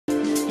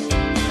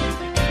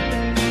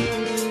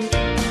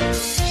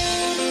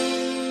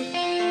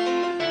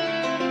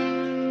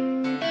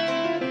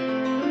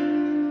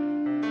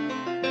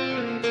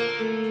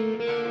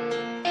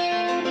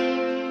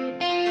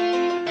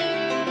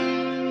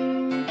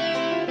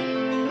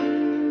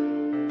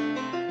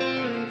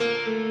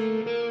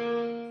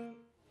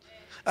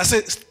I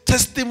said,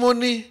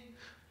 testimony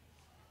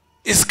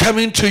is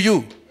coming to you.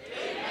 Amen.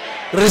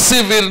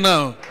 Receive it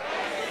now.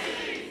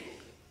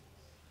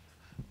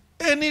 Receive.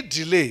 Any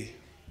delay,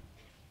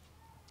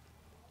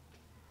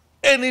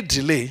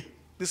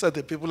 these are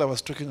the people I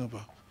was talking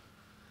about.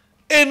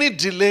 Any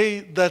delay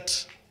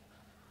that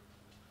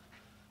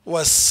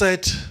was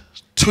said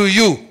to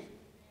you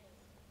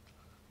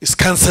is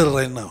cancelled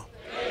right now.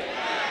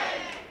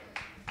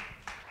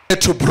 Amen.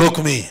 To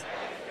block me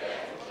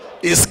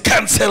is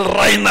cancelled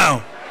right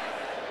now.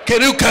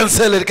 Can you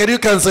cancel it? Can you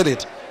cancel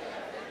it?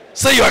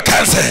 Say you are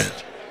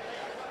cancelled.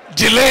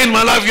 Delay in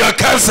my life, you are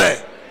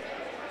cancelled.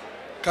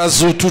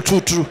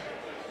 Kazutututu.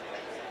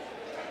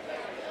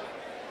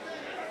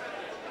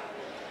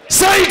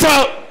 Say it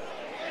out.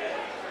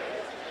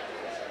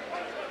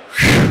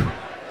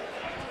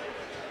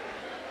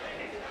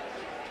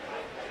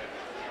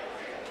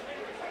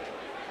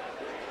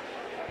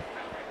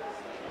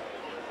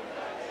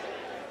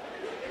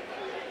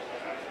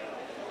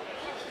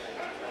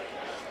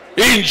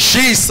 In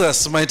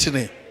Jesus' mighty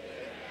name.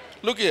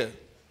 Look here.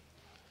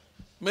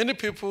 Many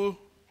people,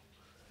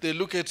 they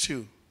look at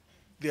you,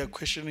 they are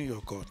questioning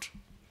your God.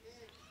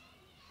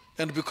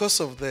 And because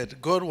of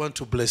that, God wants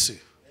to bless you.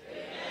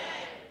 Amen.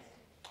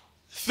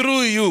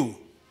 Through you,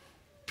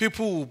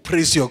 people will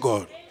praise your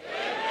God.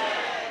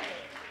 Amen.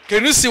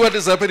 Can you see what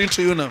is happening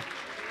to you now?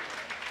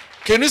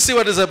 Can you see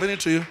what is happening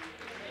to you?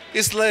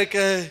 It's like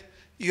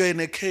you're in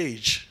a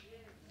cage.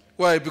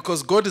 Why?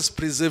 Because God is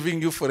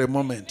preserving you for a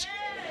moment.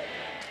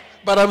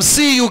 But I'm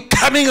seeing you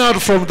coming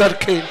out from that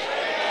cage.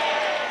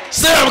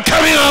 Say, I'm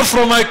coming out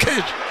from my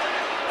cage.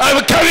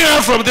 I'm coming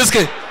out from this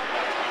cage.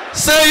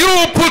 Say,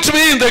 you put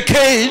me in the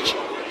cage.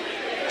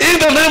 In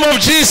the name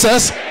of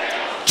Jesus,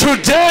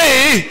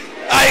 today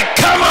I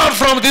come out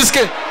from this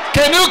cage.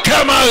 Can you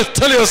come out?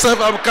 Tell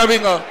yourself, I'm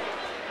coming out.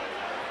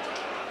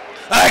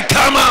 I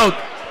come out.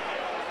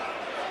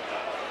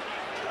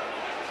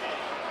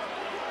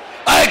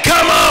 I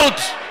come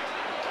out.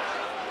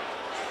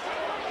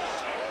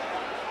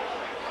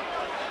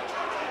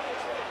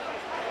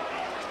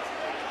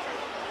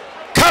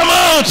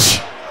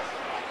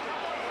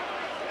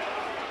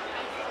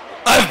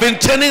 I've been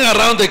turning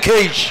around the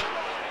cage.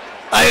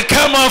 I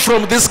come out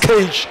from this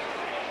cage.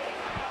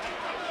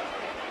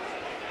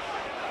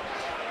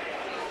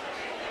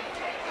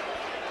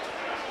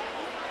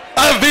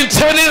 I've been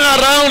turning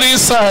around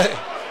inside.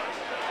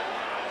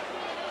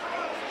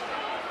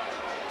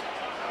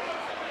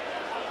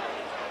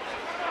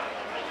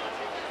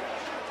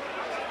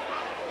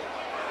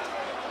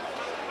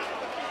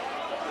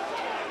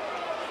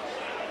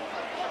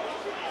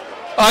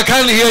 I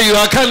can't hear you.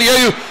 I can't hear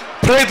you.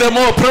 Pray them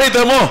more. Pray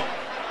them more.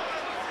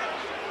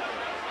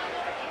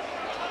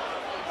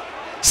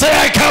 Say,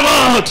 I come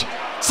out.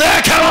 Say, I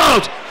come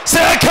out.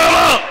 Say, I come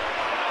out.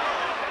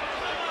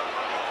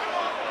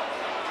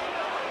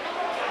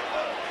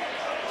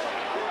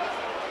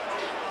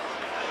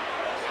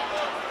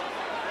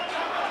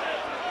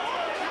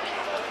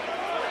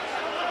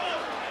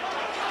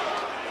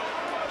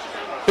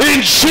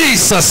 In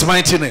Jesus'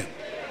 mighty name.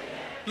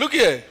 Look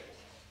here.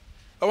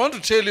 I want to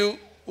tell you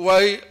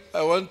why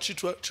I want you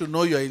to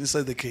know you are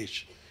inside the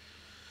cage.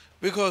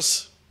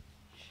 Because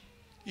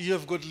you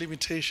have got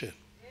limitation.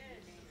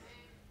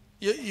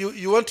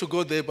 You want to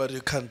go there, but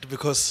you can't,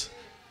 because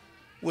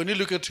when you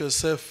look at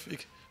yourself,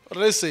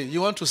 let's say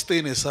you want to stay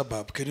in a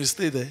suburb. Can you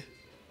stay there?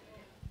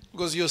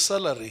 Because your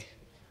salary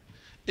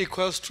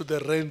equals to the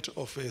rent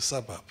of a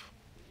suburb.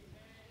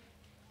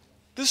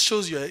 This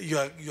shows you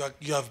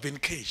have been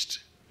caged.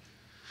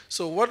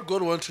 So what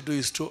God wants to do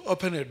is to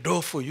open a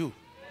door for you.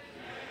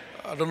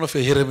 I don't know if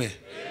you're hearing me.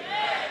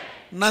 Amen.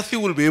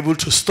 Nothing will be able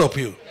to stop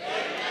you.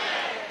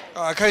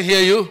 I can't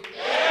hear you. Amen.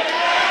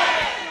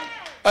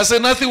 I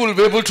said nothing will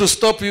be able to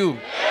stop you. Amen.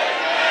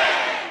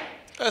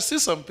 I see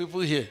some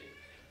people here.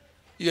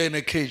 You're in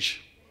a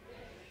cage.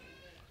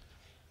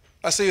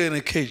 I say you're in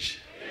a cage.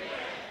 Amen.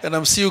 And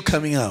I'm seeing you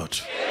coming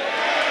out.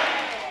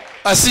 Amen.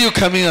 I see you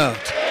coming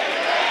out.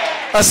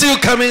 Amen. I see you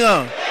coming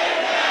out.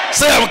 Amen.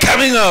 Say, I'm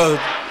coming out.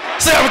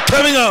 Say, I'm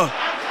coming out.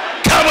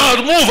 Come out.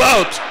 Move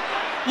out.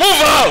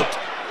 Move out.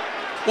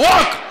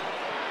 Walk.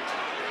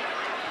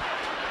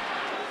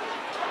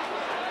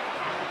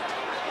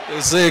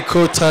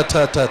 Zeko ta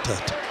ta ta ta.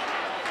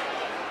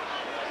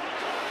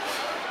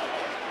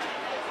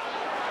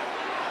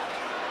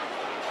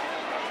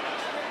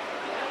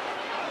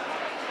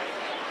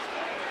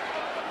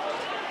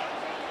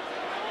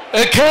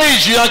 A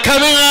cage, you are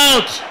coming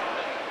out.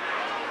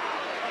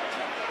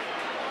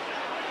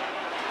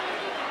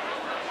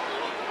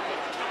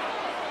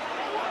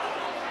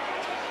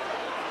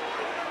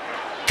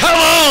 Come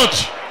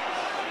out.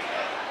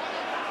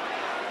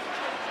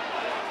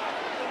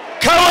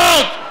 Come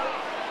out.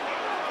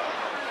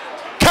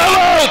 Come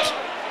out.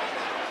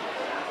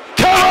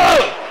 Come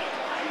out.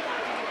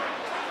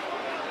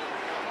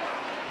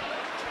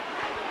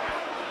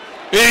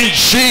 In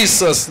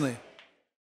Jesus' name.